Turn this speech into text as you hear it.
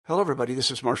Hello, everybody. This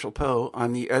is Marshall Poe.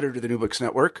 I'm the editor of the New Books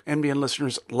Network. NBN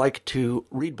listeners like to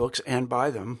read books and buy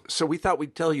them. So we thought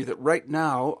we'd tell you that right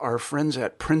now, our friends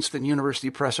at Princeton University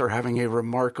Press are having a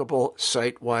remarkable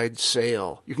site-wide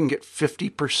sale. You can get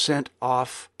 50%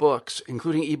 off books,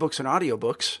 including ebooks and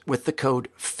audiobooks, with the code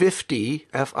 50,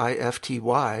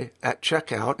 F-I-F-T-Y, at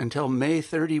checkout until May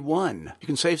 31. You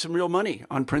can save some real money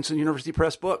on Princeton University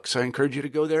Press books. I encourage you to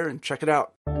go there and check it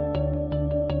out.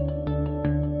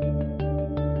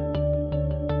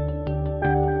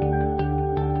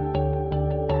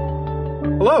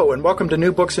 Hello, and welcome to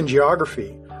New Books in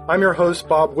Geography. I'm your host,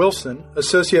 Bob Wilson,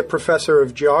 Associate Professor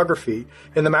of Geography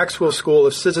in the Maxwell School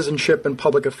of Citizenship and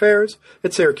Public Affairs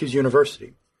at Syracuse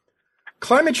University.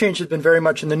 Climate change has been very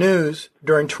much in the news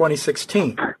during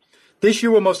 2016. This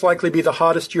year will most likely be the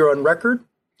hottest year on record.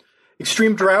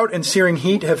 Extreme drought and searing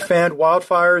heat have fanned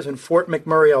wildfires in Fort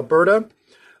McMurray, Alberta,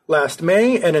 last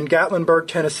May, and in Gatlinburg,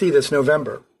 Tennessee this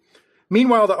November.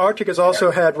 Meanwhile, the Arctic has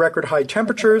also had record high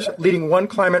temperatures, leading one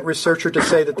climate researcher to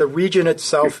say that the region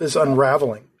itself is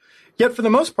unraveling. Yet for the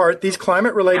most part, these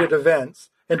climate-related events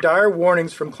and dire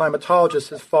warnings from climatologists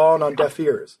have fallen on deaf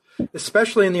ears,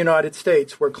 especially in the United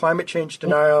States, where climate change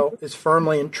denial is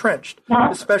firmly entrenched,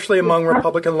 especially among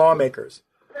Republican lawmakers.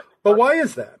 But why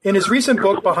is that? In his recent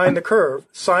book, Behind the Curve,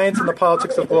 Science and the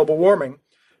Politics of Global Warming,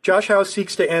 Josh Howe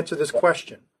seeks to answer this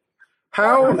question.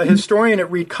 Howe, a historian at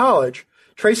Reed College,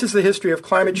 traces the history of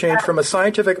climate change from a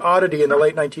scientific oddity in the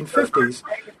late 1950s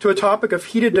to a topic of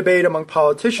heated debate among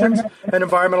politicians and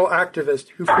environmental activists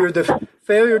who feared the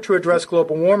failure to address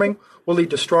global warming will lead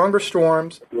to stronger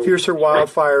storms, fiercer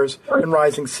wildfires, and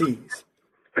rising seas.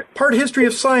 Part history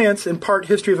of science and part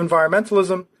history of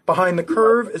environmentalism, Behind the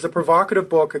Curve is a provocative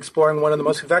book exploring one of the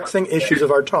most vexing issues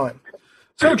of our time.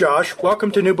 So, Josh,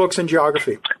 welcome to New Books in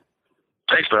Geography.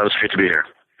 Thanks, Bob. It's great to be here.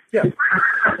 Yeah.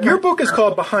 Your book is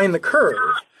called Behind the Curve,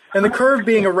 and the curve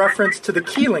being a reference to the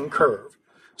Keeling curve.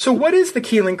 So what is the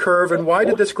Keeling curve, and why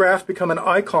did this graph become an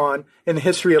icon in the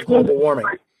history of global warming?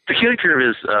 The Keeling curve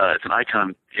is it's an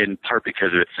icon in part because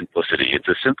of its simplicity. It's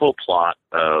a simple plot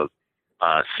of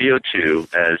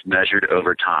CO2 as measured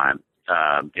over time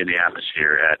in the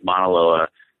atmosphere at the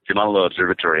Mauna Loa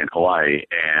Observatory in Hawaii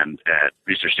and at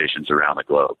research stations around the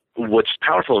globe. What's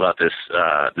powerful about this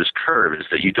curve is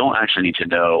that you don't actually need to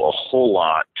know a whole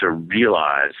lot to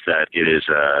realize that it is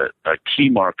a key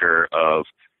marker of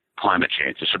climate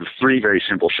change. There's sort of three very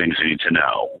simple things you need to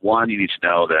know. One, you need to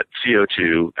know that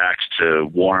CO2 acts to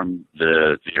warm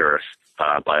the Earth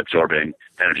by absorbing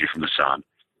energy from the sun.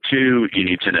 Two, you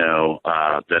need to know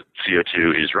that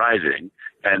CO2 is rising.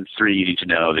 And three, you need to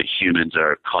know that humans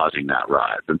are causing that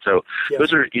rise. And so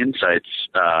those are insights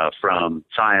from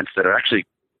science that are actually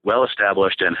well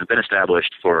established and have been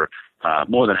established for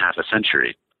more than half a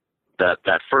century.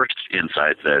 That first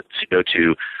insight that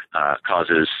CO2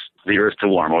 causes the Earth to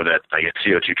warm, or that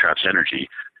CO2 traps energy,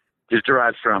 is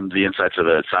derived from the insights of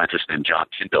a scientist named John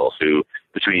Tyndall, who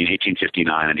between 1859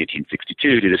 and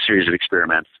 1862 did a series of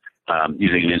experiments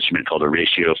using an instrument called a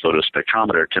ratio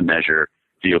photospectrometer to measure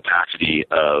the opacity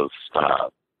of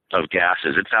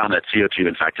gases. It found that CO2,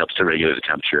 in fact, helps to regulate the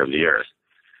temperature of the Earth.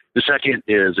 The second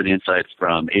is an insight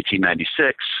from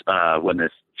 1896, when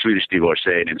the Swedish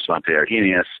divorcee named Svante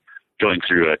Arrhenius, going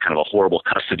through a kind of a horrible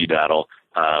custody battle,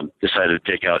 decided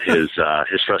to take out his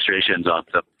frustrations on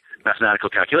some mathematical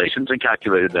calculations and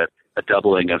calculated that a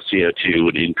doubling of CO2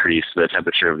 would increase the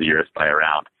temperature of the Earth by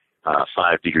around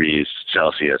 5 degrees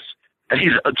Celsius. And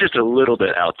he's just a little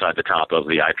bit outside the top of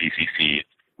the IPCC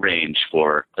range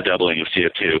for a doubling of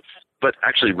CO2, but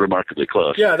actually remarkably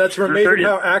close. Yeah, that's amazing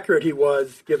how accurate he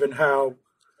was, given how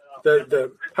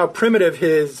how primitive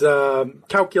his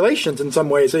calculations in some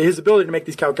ways, his ability to make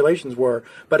these calculations were,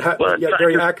 but yet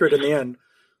very accurate in the end.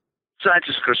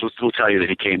 Scientists, of course, will tell you that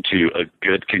he came to a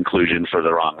good conclusion for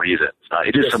the wrong reasons.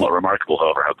 It is somewhat remarkable,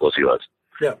 however, how close he was.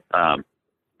 Yeah.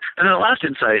 And then the last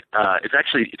insight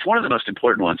it's one of the most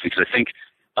important ones, because I think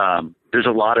there's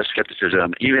a lot of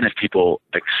skepticism, even if people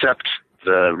accept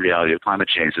the reality of climate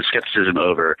change, the skepticism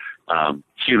over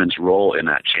humans' role in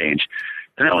that change.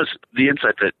 And that was the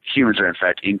insight that humans are, in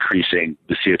fact, increasing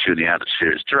the CO2 in the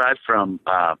atmosphere. It's derived from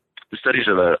the studies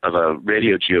of a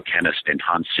radio geochemist named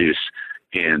Hans Suess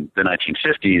in the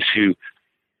 1950s, who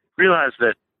realized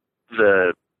that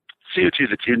the CO2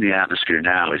 that's in the atmosphere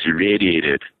now is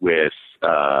irradiated with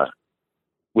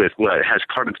what has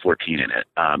carbon-14 in it.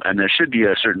 And there should be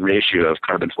a certain ratio of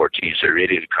carbon-14, so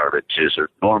irradiated carbon, to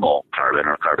sort of normal carbon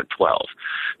or carbon-12.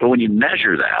 But when you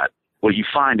measure that, what you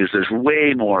find is there's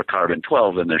way more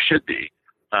carbon-12 than there should be,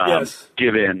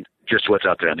 given just what's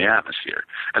out there in the atmosphere.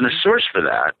 And the source for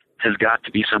that has got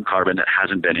to be some carbon that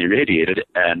hasn't been irradiated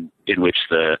and in which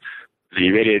the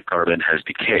irradiated carbon has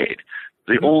decayed.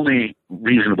 The only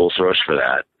reasonable source for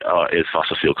that is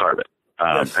fossil fuel carbon.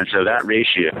 Yes. And so that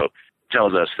ratio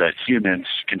tells us that humans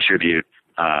contribute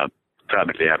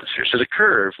carbon to the atmosphere. So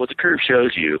what the curve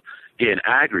shows you in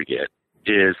aggregate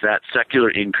is that secular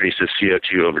increase of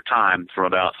CO2 over time from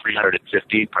about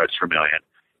 315 parts per million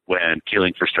when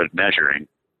Keeling first started measuring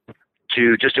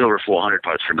to just over 400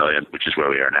 parts per million, which is where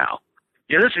we are now.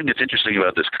 The other thing that's interesting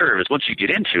about this curve is once you get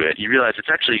into it, you realize it's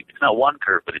not one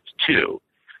curve, but it's two.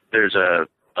 There's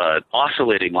an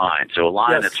oscillating line, so a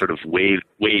line that's sort of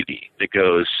wavy that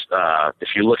goes, if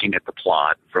you're looking at the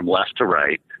plot, from left to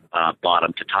right,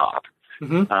 bottom to top.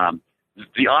 Mm-hmm.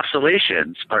 The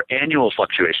oscillations are annual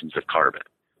fluctuations of carbon,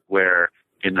 where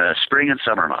in the spring and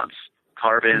summer months,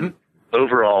 carbon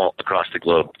overall across the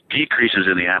globe decreases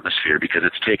in the atmosphere because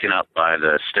it's taken up by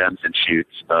the stems and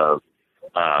shoots of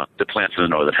the plants in the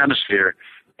northern hemisphere.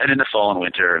 And in the fall and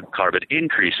winter, carbon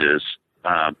increases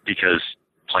because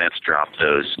plants drop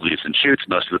those leaves and shoots.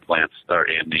 Most of the plants are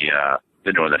in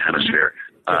the northern hemisphere.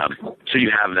 So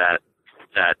you have that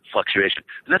fluctuation.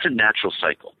 And that's a natural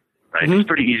cycle, right? It's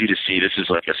pretty easy to see this is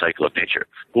like a cycle of nature.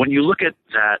 But when you look at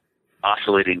that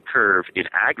oscillating curve in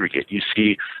aggregate, you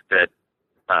see that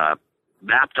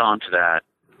mapped onto that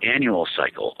annual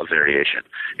cycle of variation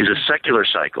is a secular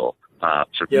cycle,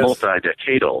 sort of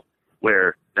multi-decadal,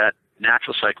 where that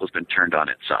natural cycle has been turned on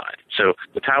its side. So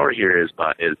the power here is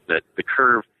that the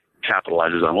curve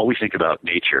capitalizes on what we think about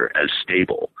nature as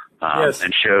stable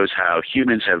and shows how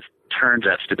humans have turned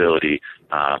that stability,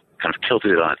 kind of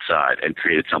tilted it on its side and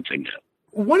created something new.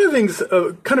 One of the things,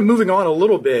 kind of moving on a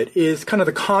little bit, is kind of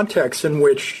the context in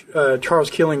which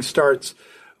Charles Keeling starts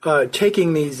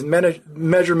taking these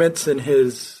measurements and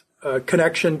his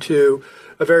connection to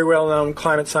a very well-known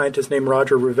climate scientist named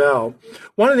Roger Revelle.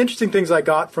 One of the interesting things I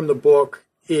got from the book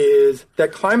is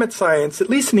that climate science, at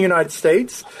least in the United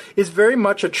States, is very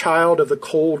much a child of the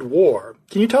Cold War.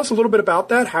 Can you tell us a little bit about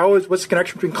that? What's the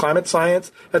connection between climate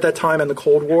science at that time and the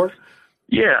Cold War?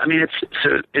 Yeah, I mean,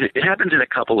 it happens in a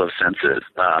couple of senses.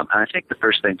 And I think the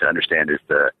first thing to understand is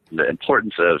the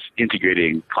importance of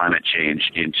integrating climate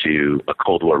change into a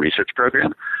Cold War research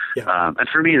program. Yeah. And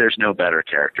for me, there's no better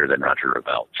character than Roger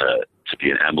Revelle to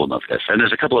be an emblem of this. And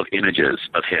there's a couple of images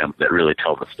of him that really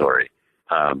tell the story.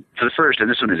 So the first, and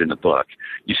this one is in the book,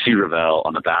 you see Revelle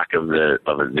on the back of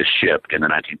this ship in the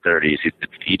 1930s. It's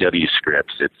EW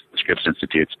Scripps. It's the Scripps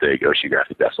Institute's big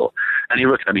oceanographic vessel. And he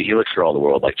looks for all the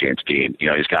world like James Dean. You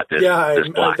know, he's got this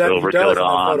black overcoat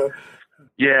on.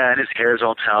 Yeah, and his hair's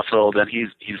all tousled, and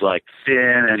he's like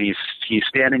thin, and he's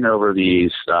standing over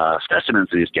these specimens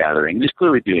that he's gathering. And he's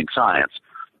clearly doing science.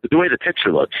 But the way the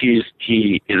picture looks, he is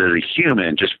a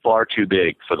human just far too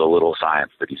big for the little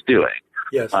science that he's doing.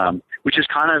 Yes. Which is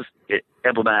kind of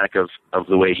emblematic of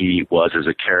the way he was as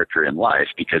a character in life,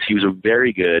 because he was a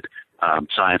very good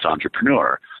science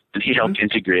entrepreneur, and he helped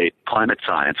integrate climate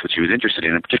science, which he was interested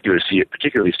in particularly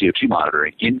CO2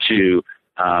 monitoring, into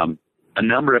a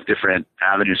number of different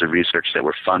avenues of research that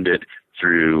were funded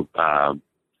through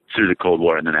the Cold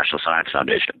War and the National Science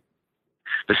Foundation.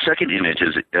 The second image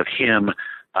is of him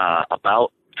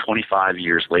about 25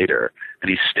 years later,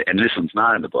 and this one's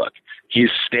not in the book.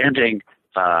 He's standing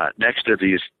next to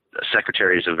these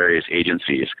secretaries of various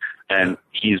agencies, and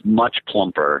he's much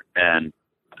plumper and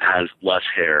has less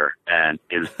hair and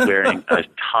is wearing a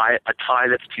tie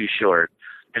that's too short,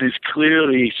 and is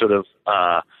clearly sort of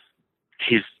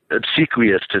he's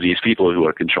obsequious to these people who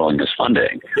are controlling his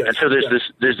funding. Yes, and so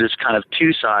there's this kind of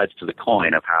two sides to the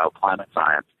coin of how climate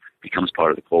science becomes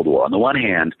part of the Cold War. On the one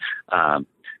hand, the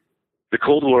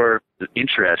Cold War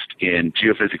interest in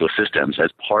geophysical systems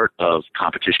as part of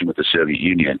competition with the Soviet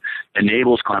Union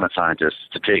enables climate scientists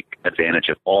to take advantage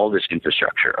of all this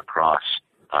infrastructure across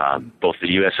both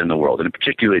the U.S. and the world, and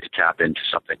particularly to tap into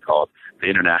something called the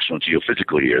International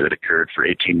Geophysical Year that occurred for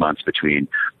 18 months between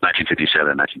 1957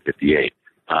 and 1958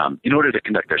 in order to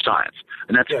conduct their science.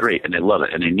 And that's great, and they love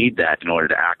it, and they need that in order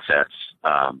to access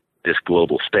this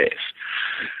global space.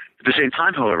 At the same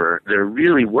time, however, they're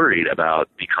really worried about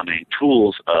becoming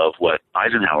tools of what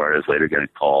Eisenhower is later going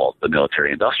to call the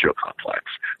military-industrial complex.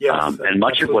 Yes, and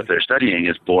much of what they're studying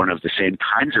is born of the same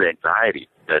kinds of anxiety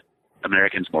that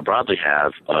Americans more broadly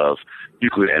have of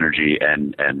nuclear energy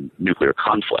and nuclear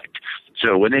conflict.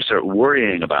 So when they start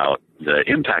worrying about the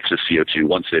impacts of CO2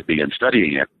 once they begin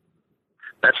studying it,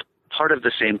 that's part of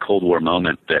the same Cold War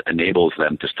moment that enables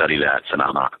them to study that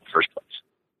phenomenon in the first place.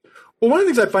 Well, one of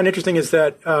the things I find interesting is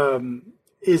that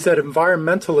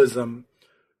environmentalism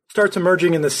starts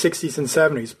emerging in the 60s and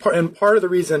 70s. And part of the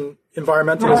reason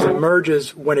environmentalism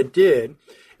emerges when it did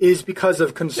is because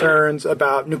of concerns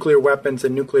about nuclear weapons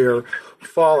and nuclear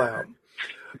fallout.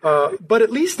 But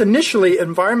at least initially,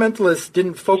 environmentalists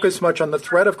didn't focus much on the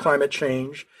threat of climate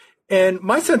change. And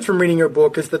my sense from reading your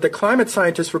book is that the climate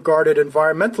scientists regarded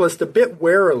environmentalists a bit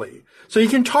warily. So you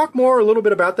can talk more a little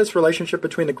bit about this relationship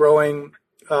between the growing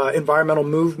environmental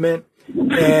movement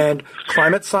and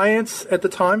climate science at the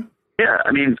time? Yeah,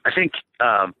 I mean, I think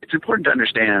it's important to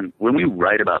understand when we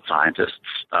write about scientists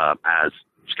as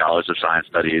scholars of science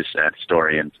studies and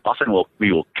historians, often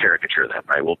we will caricature them,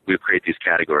 right? We'll create these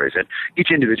categories, and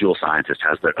each individual scientist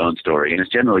has their own story and is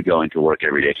generally going to work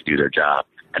every day to do their job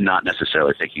and not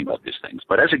necessarily thinking about these things.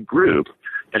 But as a group,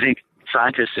 I think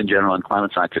scientists in general and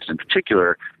climate scientists in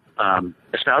particular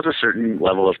espouse a certain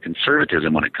level of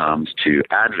conservatism when it comes to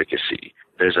advocacy.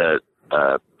 There's a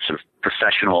sort of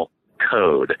professional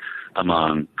code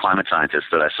among climate scientists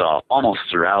that I saw almost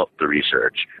throughout the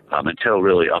research until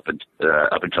really up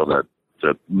until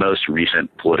the most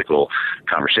recent political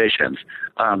conversations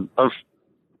of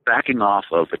backing off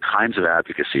of the kinds of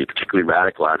advocacy, particularly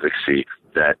radical advocacy,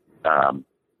 that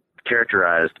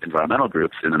characterized environmental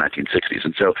groups in the 1960s.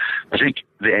 And so I think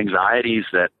the anxieties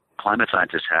that climate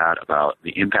scientists had about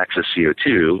the impacts of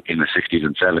CO2 in the 60s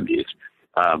and 70s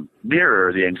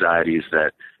mirror the anxieties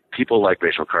that people like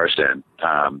Rachel Carson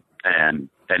and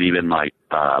even like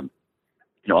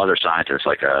other scientists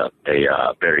like a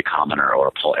Barry Commoner or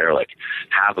a Paul Ehrlich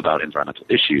have about environmental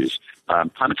issues.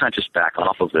 Climate scientists back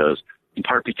off of those in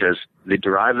part because they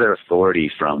derive their authority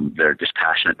from their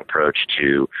dispassionate approach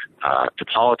to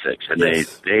politics, and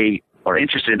yes. they are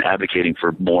interested in advocating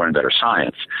for more and better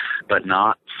science, but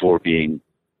not for being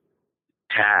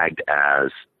tagged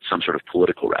as some sort of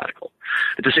political radical.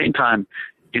 At the same time,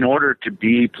 in order to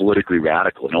be politically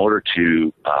radical, in order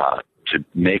to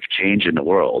make change in the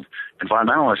world,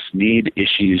 environmentalists need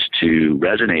issues to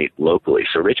resonate locally.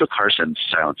 So Rachel Carson's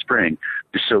Silent Spring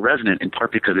is so resonant in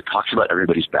part because it talks about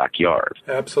everybody's backyard.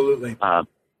 Absolutely.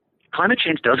 Climate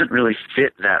change doesn't really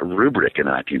fit that rubric in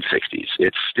the 1960s.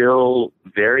 It's still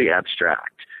very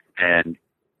abstract and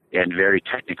very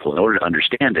technical. In order to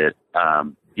understand it,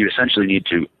 you essentially need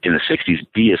to, in the 60s,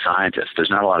 be a scientist. There's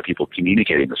not a lot of people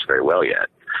communicating this very well yet.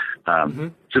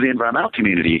 So the environmental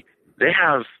community, they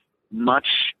have much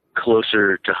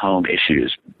closer to home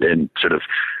issues than sort of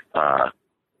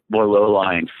more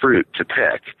low-lying fruit to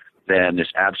pick than this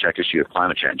abstract issue of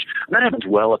climate change. And that happens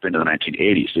well up into the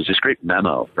 1980s. There's this great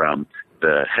memo from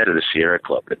the head of the Sierra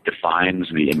Club that defines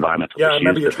the environmental issues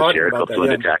that the Sierra Club's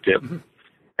going to tackle.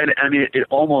 And I mean, it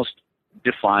almost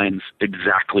defines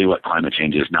exactly what climate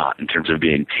change is not in terms of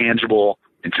being tangible,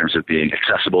 in terms of being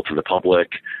accessible to the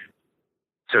public.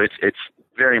 So it's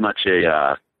very much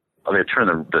I'm going to turn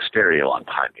the stereo on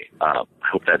behind me. I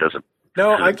hope that doesn't.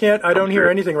 No, I can't. I don't hear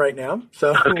anything right now.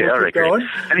 So okay, we'll all right, keep going.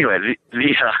 Great. Anyway,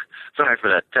 sorry for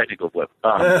that technical blip.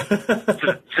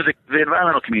 So the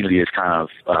environmental community is kind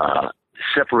of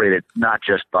separated not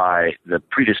just by the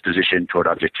predisposition toward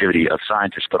objectivity of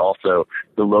scientists, but also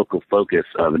the local focus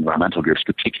of environmental groups,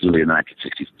 particularly in the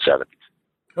 1960s and 70s.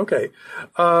 Okay.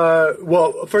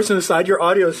 Well, first on the side, your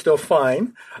audio is still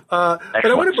fine. But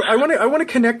I want to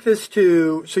connect this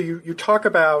to, so you talk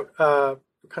about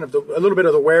kind of a little bit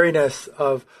of the wariness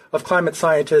of climate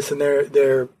scientists and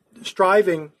their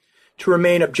striving to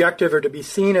remain objective or to be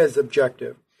seen as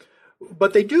objective.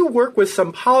 But they do work with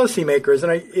some policymakers,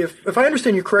 and if I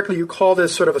understand you correctly, you call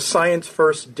this sort of a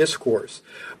science-first discourse.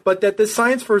 But that this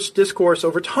science-first discourse,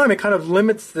 over time, it kind of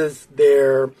limits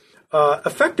their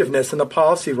effectiveness in the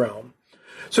policy realm.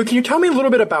 So can you tell me a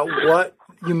little bit about what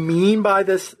you mean by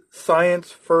this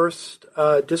science-first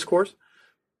discourse?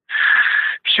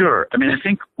 Sure. I mean, I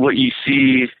think what you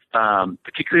see,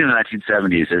 particularly in the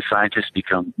 1970s, as scientists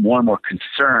become more and more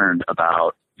concerned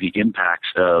about the impacts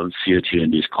of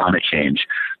CO2-induced climate change,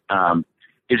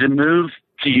 is a move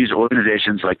to use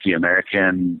organizations like the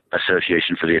American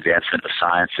Association for the Advancement of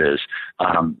Sciences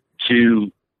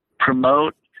to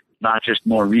promote not just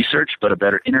more research, but a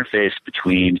better interface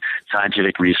between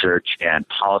scientific research and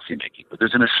policymaking. But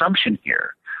there's an assumption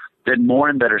here that more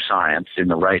and better science in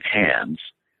the right hands,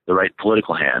 the right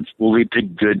political hands, will lead to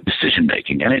good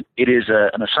decision-making. And it is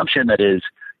an assumption that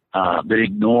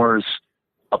ignores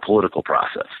a political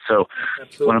process. So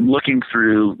Absolutely. When I'm looking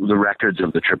through the records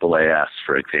of the AAAS,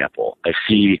 for example, I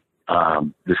see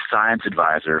the science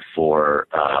advisor for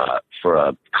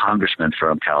a congressman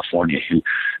from California who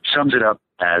sums it up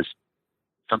as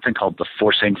something called the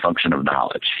forcing function of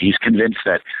knowledge. He's convinced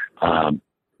that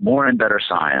more and better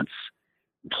science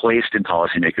placed in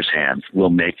policymakers' hands will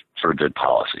make for good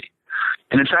policy.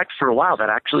 And in fact, for a while, that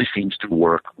actually seems to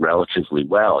work relatively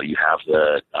well. You have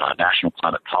the National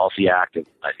Climate Policy Act of,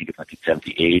 I think it's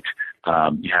 1978.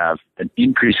 You have an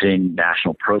increasing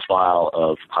national profile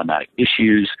of climatic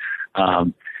issues.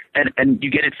 And you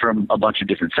get it from a bunch of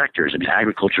different sectors. I mean,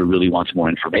 agriculture really wants more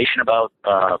information about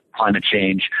climate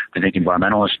change. I think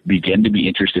environmentalists begin to be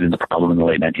interested in the problem in the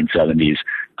late 1970s.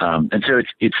 And so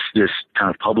it's this kind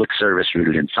of public service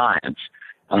rooted in science.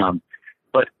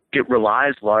 But it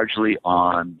relies largely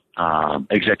on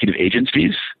executive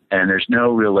agencies, and there's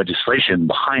no real legislation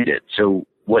behind it. So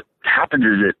what happens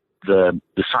is that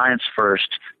the science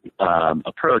first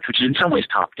approach, which is in some ways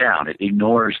top down, it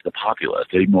ignores the populace.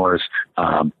 It ignores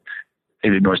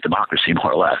democracy,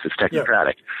 more or less. It's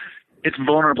technocratic. Yeah. It's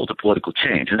vulnerable to political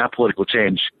change, and that political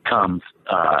change comes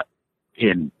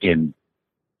in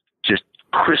just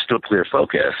crystal clear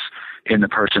focus in the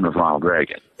person of Ronald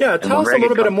Reagan. Yeah, tell us a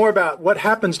little bit more about what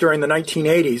happens during the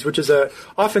 1980s, which is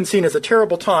often seen as a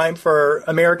terrible time for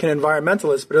American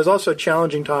environmentalists, but is also a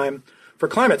challenging time for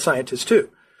climate scientists, too.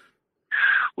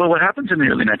 Well, what happens in the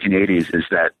early 1980s is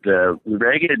that the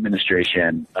Reagan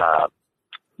administration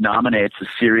nominates a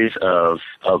series of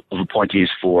appointees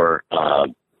for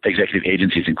executive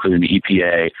agencies, including the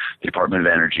EPA, the Department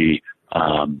of Energy,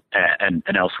 and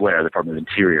elsewhere, the Department of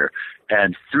Interior.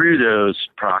 And through those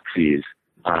proxies,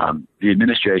 the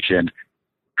administration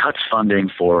cuts funding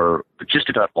for just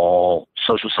about all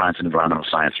social science and environmental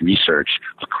science research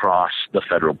across the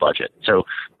federal budget. So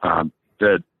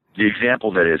the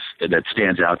example that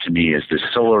stands out to me is the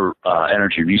Solar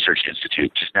Energy Research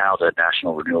Institute, just now the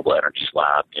National Renewable Energies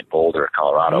Lab in Boulder,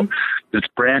 Colorado. Mm-hmm. It's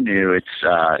brand new.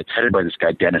 It's headed by this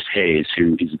guy, Dennis Hayes,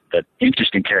 who is an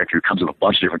interesting character who comes up a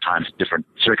bunch of different times, different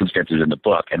circumstances in the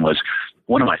book, and was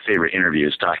one of my favorite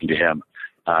interviews talking to him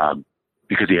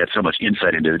because he had so much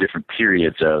insight into the different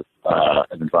periods of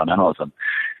environmentalism.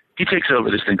 He takes over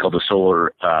this thing called the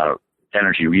Solar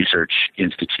Energy Research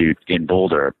Institute in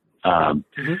Boulder,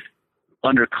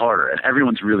 under Carter, and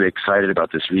everyone's really excited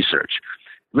about this research.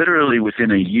 Literally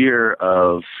within a year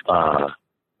of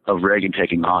Reagan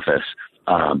taking office,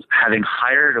 having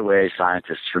hired away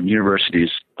scientists from universities,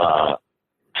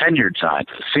 tenured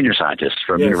scientists, senior scientists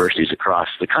from universities across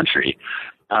the country,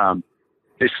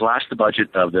 they slashed the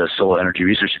budget of the Solar Energy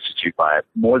Research Institute by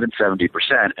more than 70%,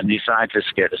 and these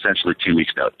scientists get essentially 2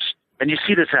 weeks' notice. And you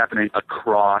see this happening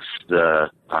across the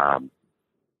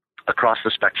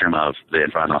spectrum of the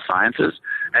environmental sciences,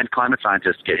 and climate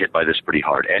scientists get hit by this pretty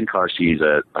hard. NCAR sees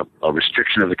a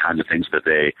restriction of the kinds of things that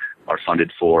they are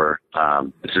funded for.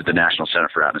 This is the National Center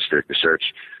for Atmospheric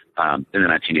Research in the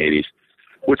 1980s.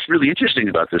 What's really interesting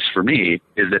about this for me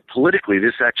is that politically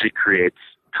this actually creates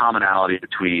commonality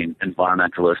between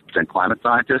environmentalists and climate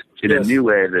scientists in a new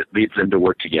way that leads them to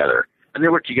work together. And they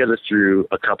work together through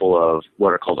a couple of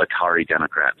what are called Atari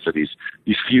Democrats. So these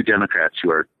few Democrats who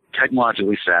are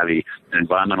technologically savvy and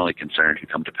environmentally concerned who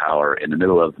come to power in the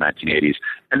middle of the 1980s.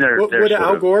 And would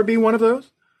Al Gore be one of those?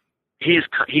 He is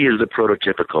the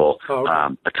prototypical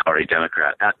Atari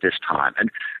Democrat at this time. And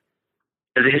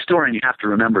as a historian, you have to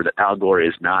remember that Al Gore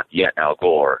is not yet Al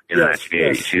Gore in the 1980s.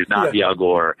 Yes. He's not the Al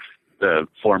Gore, the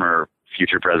former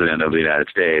future president of the United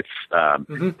States.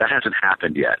 That hasn't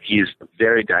happened yet. He's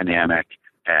very dynamic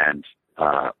and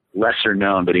lesser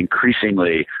known, but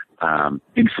increasingly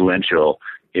influential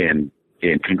in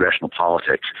congressional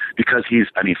politics because he's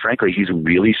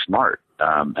really smart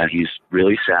and he's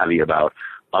really savvy about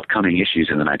upcoming issues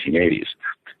in the 1980s.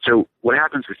 So what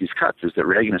happens with these cuts is that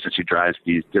Reagan essentially drives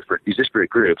these disparate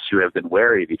groups who have been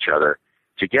wary of each other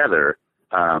together,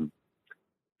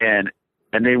 and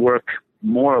they work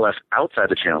more or less outside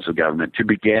the channels of government to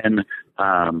begin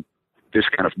this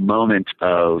kind of moment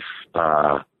of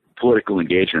political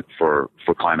engagement for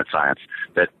climate science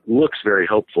that looks very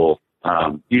hopeful,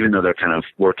 even though they're kind of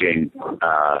working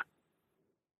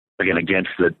again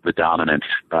against the dominant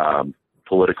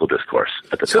political discourse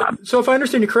at the time. So if I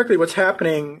understand you correctly, what's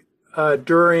happening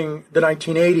during the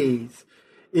 1980s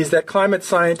is that climate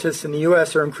scientists in the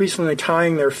U.S. are increasingly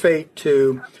tying their fate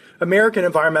to American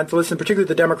environmentalists, and particularly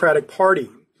the Democratic Party,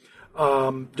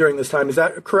 during this time. Is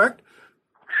that correct?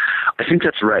 I think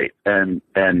that's right. And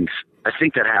I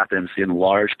think that happens in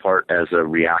large part as a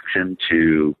reaction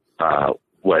to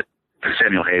what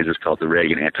Samuel Hayes has called the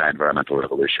Reagan anti-environmental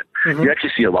revolution. Mm-hmm. You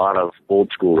actually see a lot of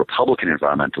old-school Republican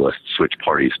environmentalists switch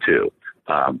parties, too.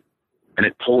 And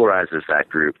it polarizes that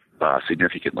group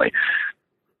significantly.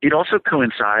 It also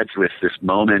coincides with this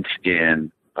moment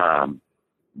in,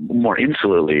 more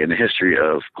insularly in the history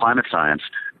of climate science,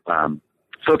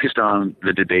 focused on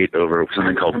the debate over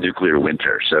something called nuclear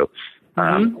winter. So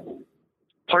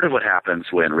part of what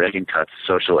happens when Reagan cuts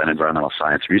social and environmental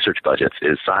science research budgets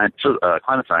is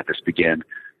climate scientists begin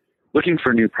looking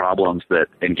for new problems that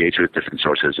engage with different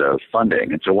sources of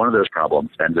funding. And so one of those problems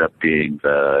ends up being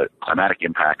the climatic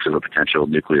impacts of a potential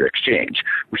nuclear exchange,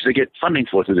 which they get funding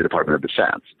for through the Department of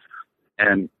Defense.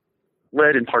 And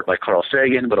led in part by Carl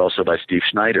Sagan, but also by Steve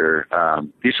Schneider,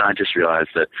 these scientists realized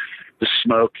that the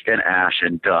smoke and ash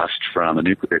and dust from a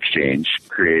nuclear exchange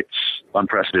creates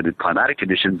unprecedented climatic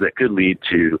conditions that could lead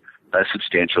to a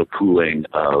substantial cooling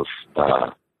of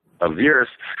the Earth,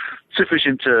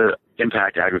 sufficient to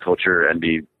impact agriculture and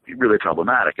be really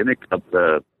problematic. And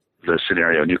the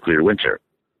scenario nuclear winter.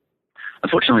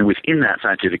 Unfortunately, within that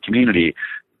scientific community,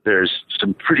 there's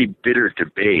some pretty bitter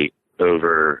debate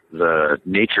over the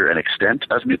nature and extent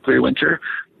of nuclear winter.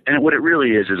 And what it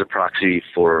really is a proxy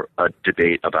for a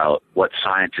debate about what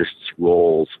scientists'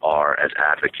 roles are as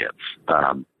advocates.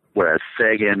 Whereas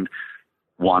Sagan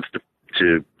wants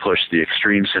to push the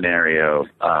extreme scenario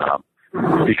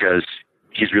because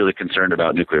he's really concerned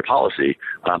about nuclear policy.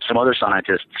 Some other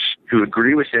scientists who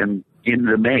agree with him in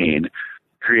the main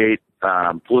create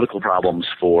political problems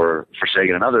for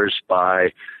Sagan and others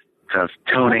by kind of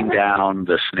toning down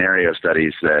the scenario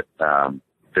studies that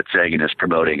Sagan is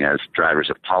promoting as drivers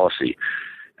of policy.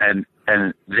 And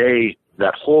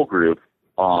that whole group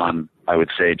on, I would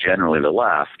say, generally the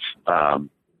left,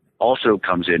 also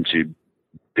comes into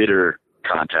bitter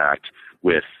contact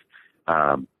with,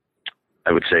 I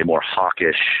would say, more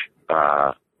hawkish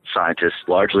scientists,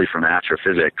 largely from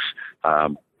astrophysics,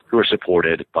 who are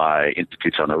supported by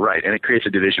institutes on the right. And it creates a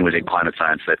division within climate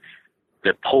science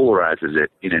that polarizes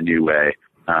it in a new way.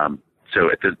 So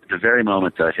at the very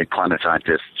moment that I think climate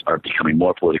scientists are becoming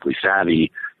more politically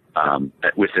savvy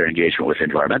with their engagement with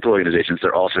environmental organizations,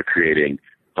 they're also creating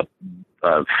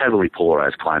a heavily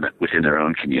polarized climate within their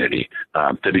own community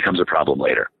that becomes a problem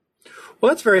later. Well,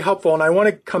 that's very helpful. And I want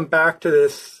to come back to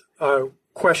this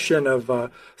question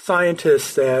of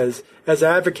scientists as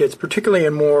advocates, particularly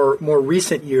in more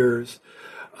recent years.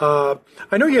 I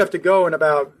know you have to go in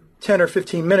about 10 or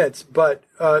 15 minutes, but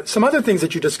some other things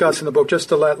that you discuss in the book, just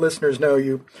to let listeners know,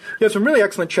 you have some really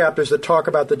excellent chapters that talk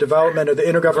about the development of the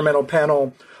Intergovernmental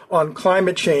Panel on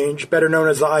Climate Change, better known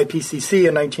as the IPCC,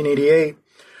 in 1988,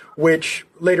 which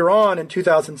later on in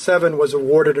 2007 was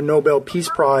awarded a Nobel Peace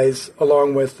Prize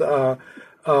along with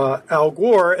Al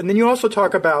Gore. And then you also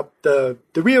talk about the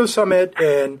Rio Summit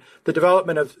and the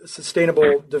development of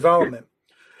sustainable development.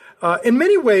 In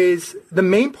many ways, the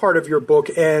main part of your book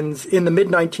ends in the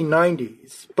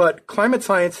mid-1990s, but climate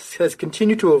science has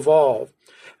continued to evolve,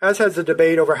 as has the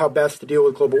debate over how best to deal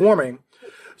with global warming.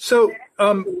 So,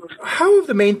 how have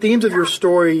the main themes of your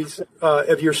story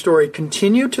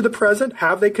continued to the present?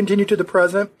 Have they continued to the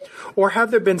present, or have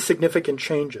there been significant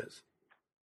changes?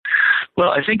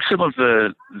 Well, I think some of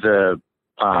the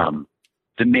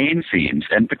main themes,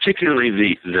 and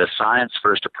particularly the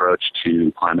science-first approach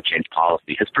to climate change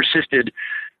policy, has persisted,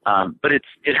 but it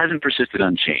hasn't persisted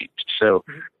unchanged. So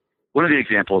one of the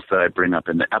examples that I bring up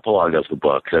in the epilogue of the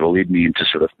book that will lead me into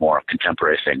sort of more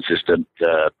contemporary things is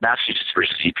the Massachusetts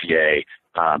versus EPA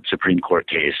Supreme Court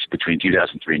case between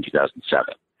 2003 and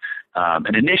 2007.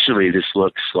 And initially, this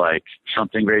looks like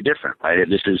something very different, right?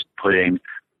 This is putting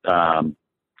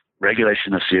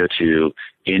regulation of CO2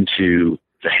 into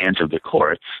the hands of the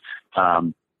courts,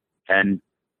 and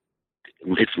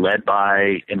it's led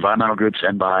by environmental groups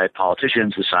and by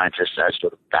politicians, the scientists, as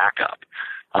sort of backup.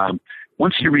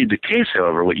 Once you read the case,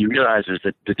 however, what you realize is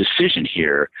that the decision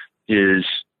here is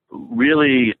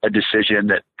really a decision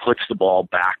that puts the ball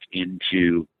back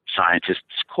into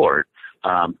scientists' court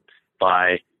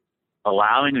by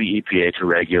allowing the EPA to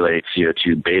regulate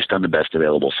CO2 based on the best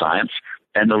available science.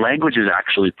 And the language is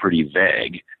actually pretty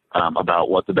vague about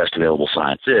what the best available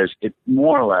science is. It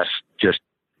more or less just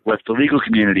lets the legal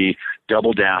community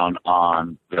double down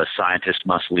on the scientist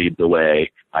must lead the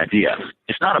way idea.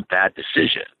 It's not a bad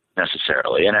decision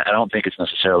necessarily, and I don't think it's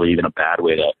necessarily even a bad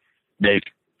way to make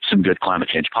some good climate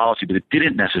change policy, but it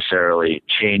didn't necessarily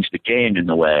change the game in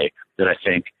the way that I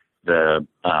think the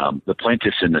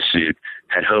plaintiffs in the suit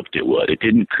had hoped it would. It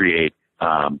didn't create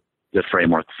the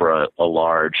framework for a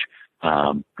large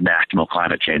national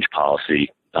climate change policy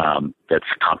that's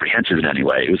comprehensive in any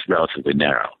way. It was relatively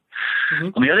narrow. Mm-hmm.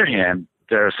 On the other hand,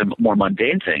 there are some more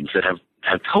mundane things that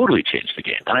have totally changed the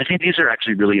game. And I think these are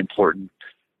actually really important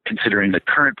considering the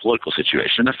current political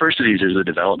situation. The first of these is the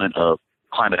development of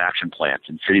climate action plans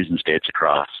in cities and states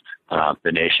across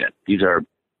the nation. These are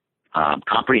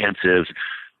comprehensive,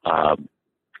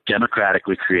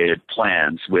 democratically created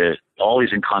plans with always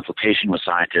in consultation with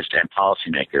scientists and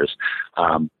policymakers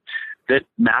that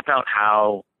map out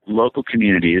how local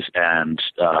communities and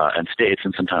states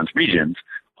and sometimes regions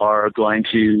are going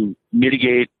to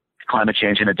mitigate climate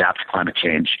change and adapt to climate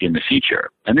change in the future.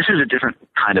 And this is a different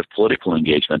kind of political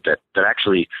engagement that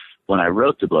actually, when I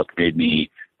wrote the book, made me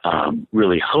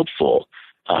really hopeful.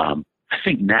 I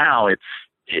think now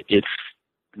it's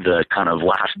the kind of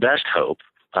last best hope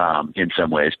in some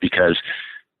ways, because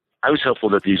I was hopeful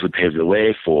that these would pave the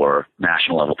way for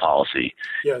national level policy.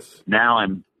 Yes. Now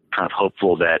I'm kind of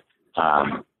hopeful that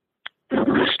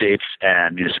states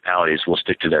and municipalities will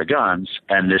stick to their guns,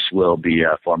 and this will be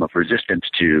a form of resistance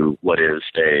to what is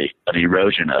an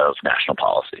erosion of national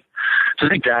policy. So I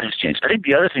think that has changed. I think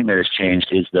the other thing that has changed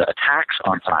is the attacks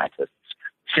on scientists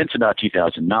since about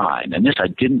 2009, and this I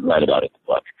didn't write about in the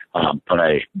book,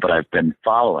 but I've been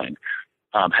following,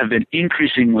 have been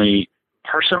increasingly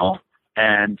personal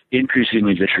and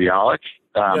increasingly vitriolic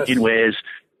in ways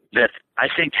that I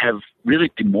think have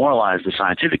really demoralized the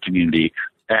scientific community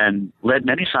and led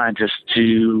many scientists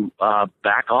to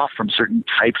back off from certain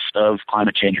types of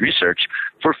climate change research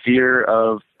for fear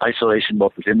of isolation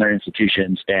both within their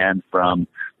institutions and from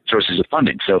sources of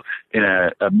funding. So in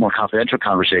a more confidential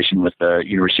conversation with the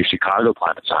University of Chicago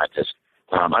climate scientist,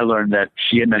 I learned that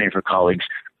she and many of her colleagues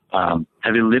have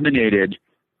eliminated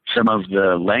some of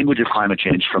the language of climate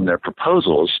change from their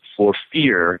proposals for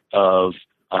fear of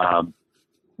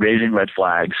raising red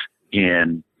flags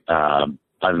in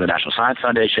either the National Science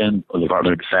Foundation or the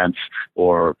Department of Defense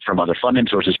or from other funding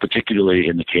sources, particularly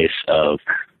in the case of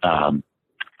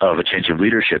a change of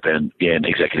leadership in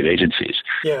executive agencies.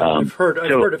 Yeah, I've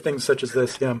heard of things such as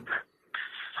this, yeah.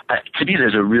 To me,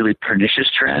 there's a really pernicious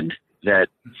trend that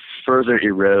further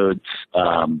erodes,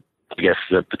 I guess,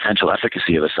 the potential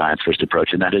efficacy of a science-first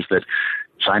approach, and that is that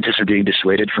scientists are being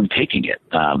dissuaded from taking it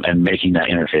and making that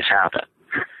interface happen.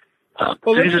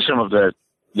 So these are some of the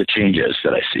changes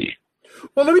that I see.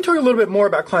 Well, let me talk a little bit more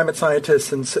about climate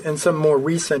scientists and some more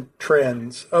recent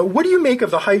trends. What do you make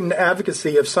of the heightened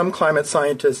advocacy of some climate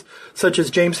scientists, such as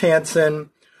James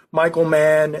Hansen, Michael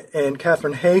Mann, and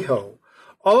Katharine Hayhoe?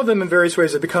 All of them in various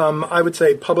ways have become, I would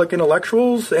say, public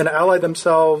intellectuals and ally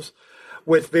themselves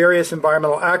with various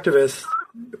environmental activists,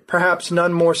 perhaps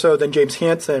none more so than James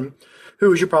Hansen,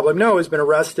 who, as you probably know, has been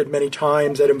arrested many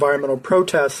times at environmental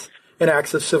protests and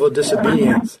acts of civil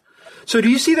disobedience. So do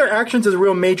you see their actions as a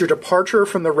real major departure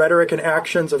from the rhetoric and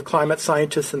actions of climate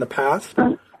scientists in the past?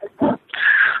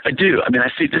 I do. I mean, I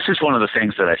see this is one of the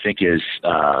things that I think is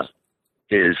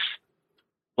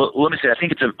well, let me say, I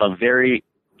think it's a very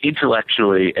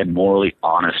intellectually and morally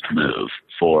honest move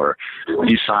for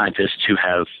these scientists who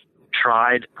have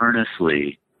tried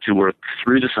earnestly to work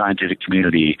through the scientific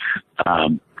community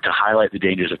to highlight the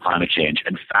dangers of climate change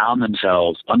and found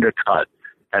themselves undercut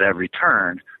at every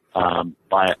turn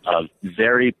by a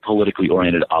very politically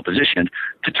oriented opposition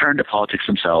to turn to politics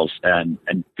themselves and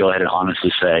go ahead and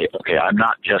honestly say, okay, I'm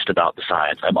not just about the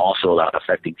science. I'm also about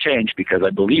affecting change because I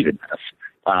believe in this.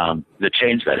 The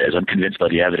change that is, I'm convinced by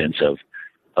the evidence of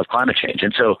climate change.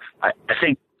 And so I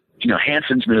think,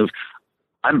 Hansen's move,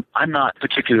 I'm not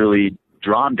particularly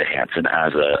drawn to Hansen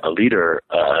as a leader,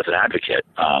 as an advocate,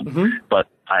 but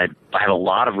I have a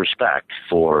lot of respect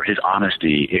for his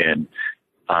honesty in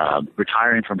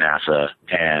retiring from NASA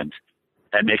and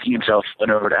making himself an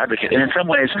overt advocate. And in some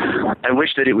ways, I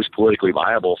wish that it was politically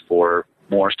viable for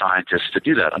more scientists to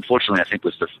do that. Unfortunately, I think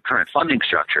with the current funding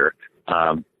structure,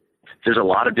 there's a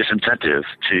lot of disincentive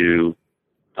to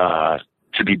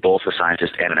be both a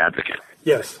scientist and an advocate.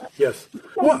 Yes.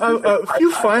 Well, a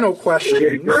few final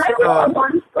questions.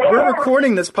 We're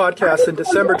recording this podcast in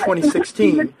December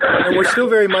 2016, and we're still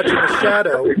very much in the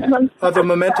shadow of the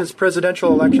momentous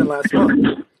presidential election last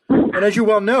month. And as you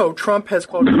well know, Trump has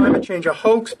called climate change a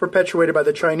hoax perpetuated by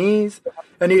the Chinese,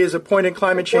 and he has appointed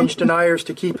climate change deniers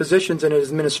to key positions in his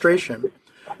administration.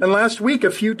 And last week,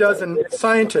 a few dozen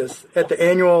scientists at the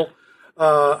annual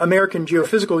American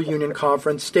Geophysical Union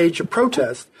conference staged a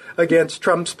protest against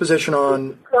Trump's position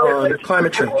on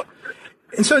climate change.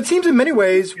 And so it seems in many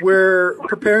ways we're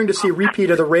preparing to see a repeat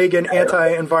of the Reagan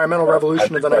anti-environmental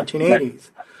revolution of the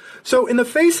 1980s. So in the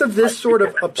face of this sort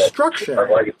of obstruction,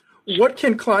 what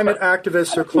can climate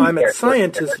activists or climate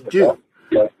scientists do?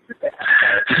 This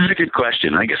is a good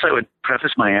question. I guess I would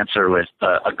preface my answer with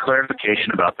a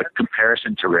clarification about the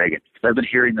comparison to Reagan, because I've been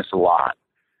hearing this a lot.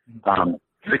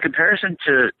 The comparison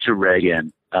to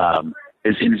Reagan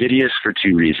is invidious for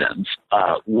two reasons.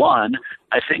 One,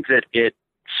 I think that it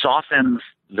softens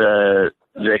the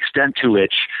extent to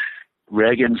which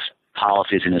Reagan's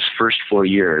policies in his first 4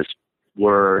 years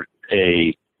were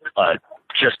a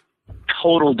just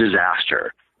total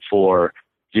disaster for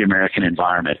the American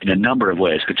environment in a number of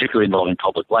ways, particularly involving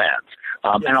public lands.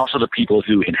 and also the people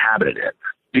who inhabited it.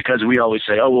 Because we always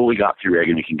say, oh, well, we got through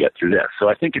Reagan, we can get through this. So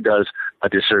I think it does a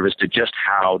disservice to just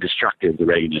how destructive the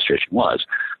Reagan administration was.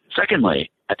 Secondly,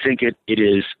 I think it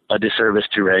is a disservice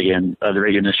to the Reagan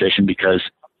administration because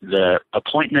the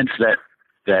appointments that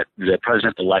the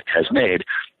president-elect has made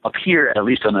appear, at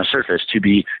least on the surface, to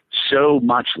be so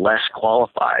much less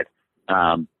qualified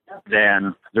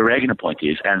than the Reagan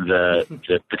appointees, and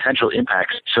the potential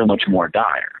impacts so much more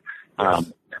dire.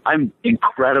 I'm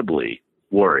incredibly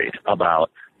worried about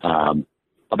the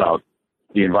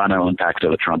environmental impacts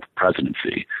of a Trump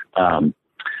presidency, and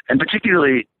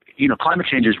particularly, climate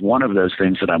change is one of those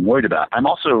things that I'm worried about. I'm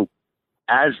also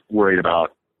as worried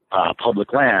about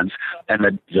public lands,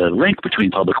 and the link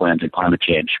between public lands and climate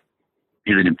change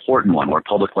is an important one, where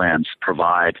public lands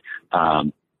provide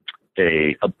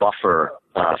a buffer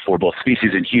for both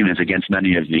species and humans against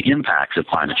many of the impacts of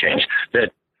climate change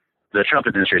that the Trump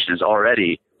administration has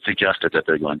already suggested that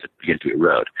they're going to begin to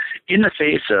erode. In the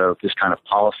face of this kind of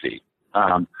policy,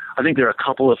 I think there are a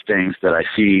couple of things that I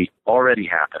see already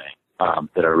happening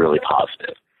that are really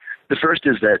positive. The first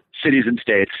is that cities and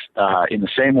states, in the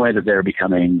same way that they're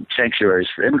becoming sanctuaries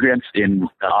for immigrants in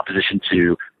opposition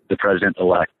to the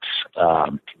president-elect's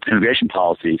immigration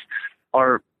policies,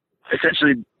 are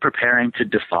essentially preparing to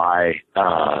defy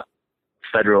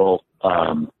federal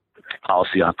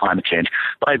policy on climate change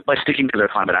by sticking to their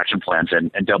climate action plans and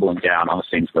doubling down on the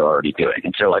things they're already doing.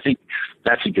 And so I think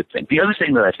that's a good thing. The other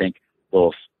thing that I think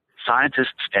both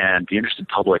scientists and the interested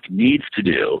public needs to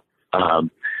do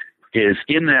is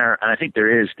in there, and I think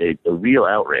there is a real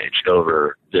outrage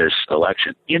over this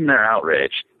election. In their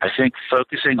outrage, I think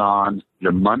focusing on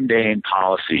the mundane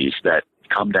policies that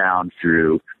come down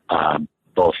through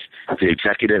both the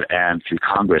executive and through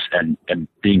Congress, and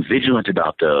being vigilant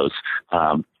about those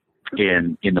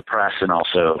in the press and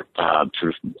also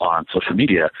sort of on social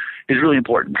media is really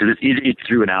important, because it's easy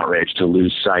through an outrage to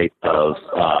lose sight of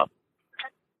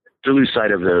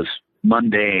those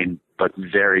mundane but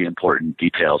very important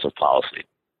details of policy.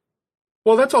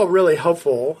 Well, that's all really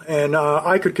helpful, and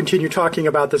I could continue talking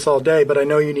about this all day, but I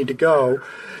know you need to go.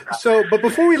 But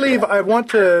before we leave, I want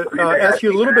to ask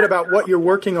you a little bit about what you're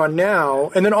working on now,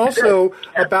 and then also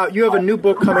about, you have a new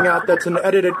book coming out that's an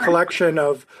edited collection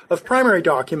of primary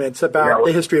documents about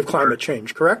the history of climate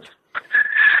change, correct?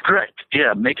 Correct.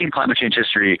 Yeah, Making Climate Change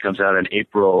History comes out in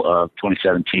April of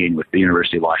 2017 with the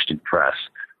University of Washington Press.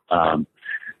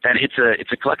 And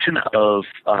it's a collection of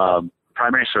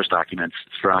primary source documents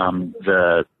from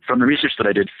the research that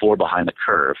I did for Behind the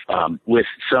Curve, with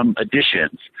some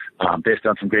additions based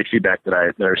on some great feedback that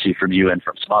I received from you and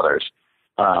from some others,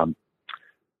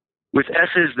 with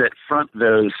essays that front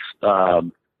those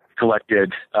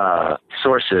collected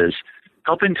sources,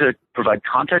 helping to provide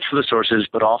context for the sources,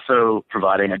 but also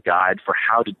providing a guide for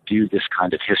how to do this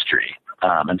kind of history.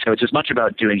 And so it's as much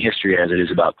about doing history as it is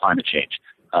about climate change.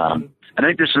 And I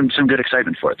think there's some good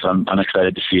excitement for it. So I'm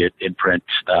excited to see it in print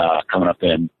coming up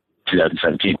in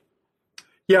 2017.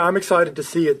 Yeah, I'm excited to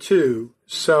see it too.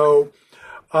 So,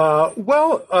 why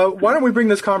don't we bring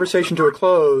this conversation to a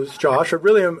close, Josh? I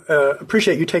really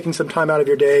appreciate you taking some time out of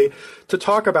your day to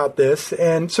talk about this.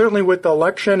 And certainly with the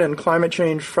election and climate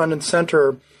change front and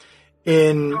center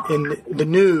in the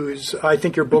news, I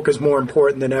think your book is more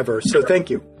important than ever. So thank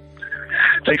you.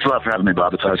 Thanks a lot for having me,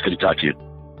 Bob. It's always good to talk to you.